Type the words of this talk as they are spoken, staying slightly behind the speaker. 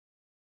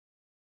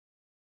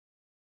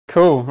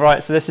Cool,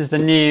 right, so this is the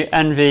new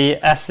ENVE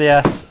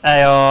SES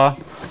AR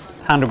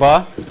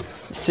handlebar.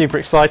 It's super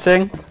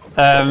exciting.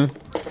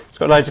 It's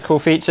got loads of cool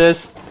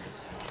features.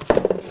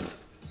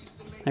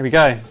 There we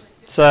go.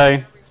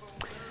 So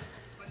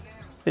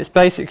it's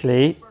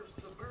basically,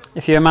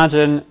 if you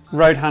imagine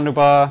road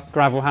handlebar,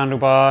 gravel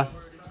handlebar,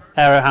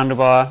 aero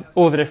handlebar,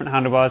 all the different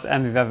handlebars that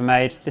ENVE have ever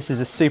made, this is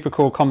a super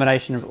cool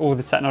combination of all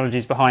the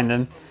technologies behind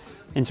them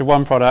into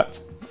one product.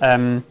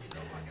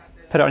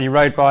 Put it on your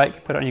road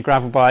bike, put it on your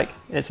gravel bike,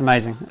 it's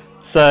amazing.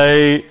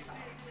 So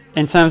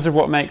in terms of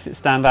what makes it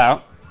stand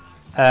out,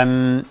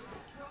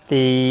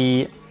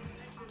 the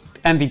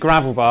ENVE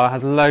gravel bar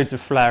has loads of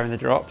flare in the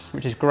drops,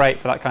 which is great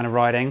for that kind of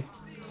riding.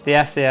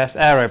 The SES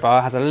aero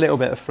bar has a little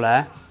bit of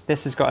flare.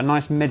 This has got a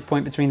nice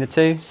midpoint between the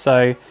two,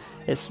 so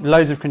it's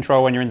loads of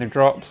control when you're in the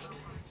drops,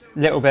 a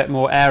little bit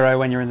more aero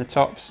when you're in the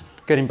tops,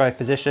 good in both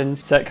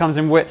positions. So it comes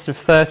in widths of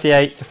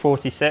 38 to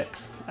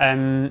 46.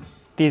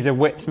 These are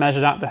widths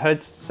measured at the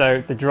hoods,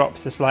 so the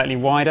drops are slightly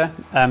wider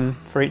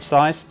for each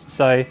size.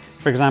 So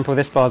for example,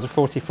 this bar is a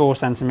 44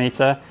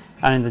 centimetre,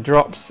 and in the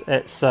drops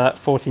it's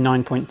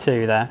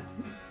 49.2 there.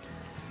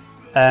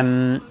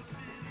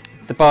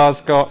 The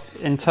bar's got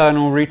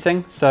internal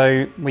routing,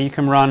 so where you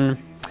can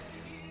run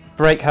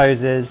brake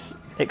hoses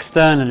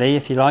externally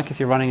if you like,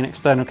 if you're running an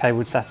external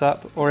cabled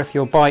setup, or if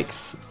your bike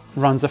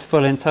runs a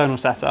full internal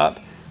setup,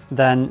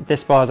 then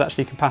this bar is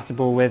actually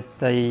compatible with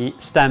the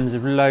stems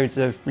of loads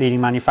of leading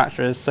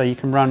manufacturers, so you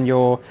can run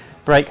your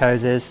brake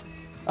hoses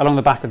along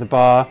the back of the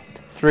bar,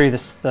 through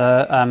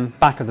the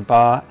back of the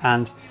bar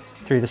and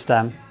through the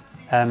stem.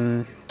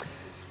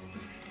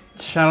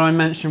 Shall I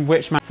mention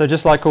which? So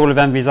just like all of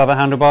ENVE's other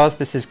handlebars,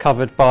 this is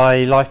covered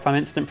by lifetime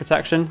incident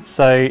protection.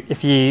 So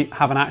if you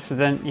have an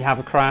accident, you have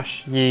a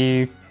crash,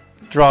 you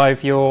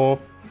drive your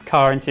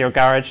car into your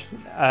garage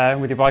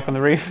with your bike on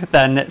the roof,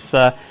 then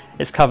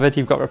it's covered.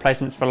 You've got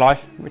replacements for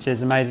life, which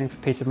is amazing for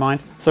peace of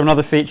mind. So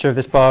another feature of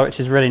this bar, which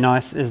is really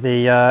nice, is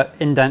the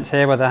indent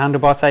here where the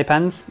handlebar tape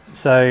ends.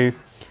 So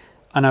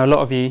I know a lot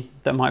of you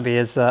that might be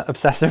as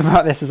obsessive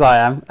about this as I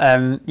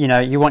am. You know,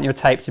 you want your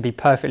tape to be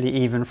perfectly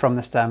even from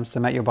the stems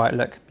to make your bike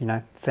look, you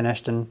know,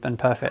 finished and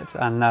perfect.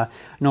 And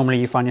normally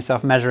you find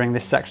yourself measuring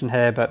this section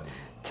here, but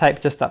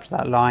tape just up to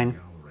that line,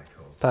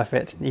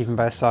 perfect, even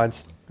both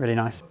sides. Really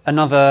nice.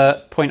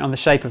 Another point on the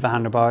shape of the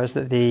handlebar is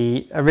that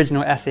the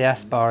original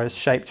SES bar is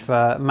shaped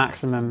for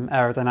maximum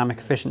aerodynamic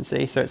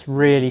efficiency, so it's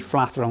really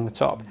flat along the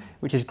top,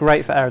 which is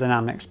great for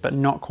aerodynamics but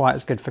not quite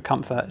as good for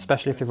comfort,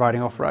 especially if you're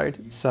riding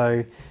off-road.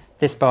 So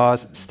this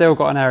bar's still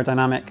got an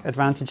aerodynamic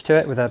advantage to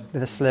it with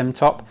a slim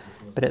top,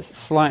 but it's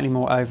slightly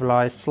more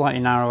ovalized, slightly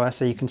narrower,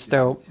 so you can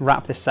still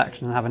wrap this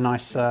section and have a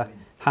nice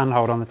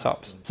handhold on the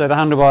tops. So the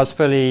handlebar is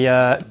fully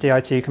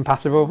Di2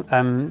 compatible.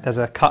 There's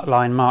a cut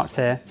line marked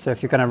here, so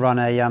if you're going to run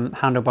a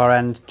handlebar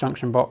end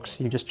junction box,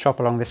 you just chop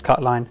along this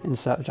cut line,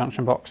 insert the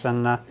junction box,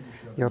 and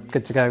you're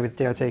good to go with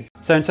Di2.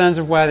 So in terms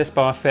of where this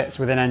bar fits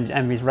within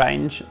ENVE's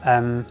range,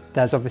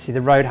 there's obviously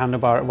the road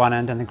handlebar at one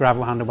end and the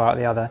gravel handlebar at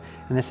the other,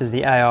 and this is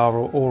the AR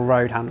or all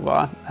road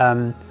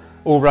handlebar.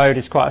 All road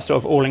is quite a sort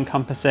of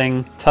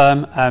all-encompassing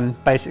term.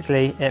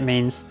 Basically it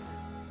means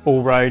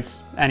all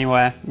roads,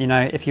 anywhere, you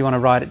know, if you want to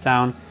ride it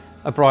down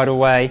a bridle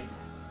way,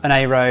 an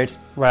A road,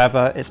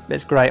 wherever,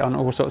 it's great on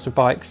all sorts of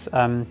bikes.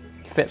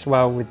 Fits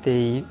well with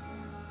the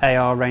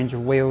AR range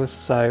of wheels,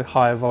 so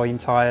higher volume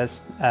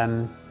tyres.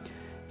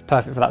 It's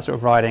perfect for that sort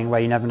of riding where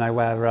you never know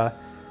where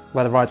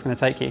the ride's going to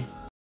take you.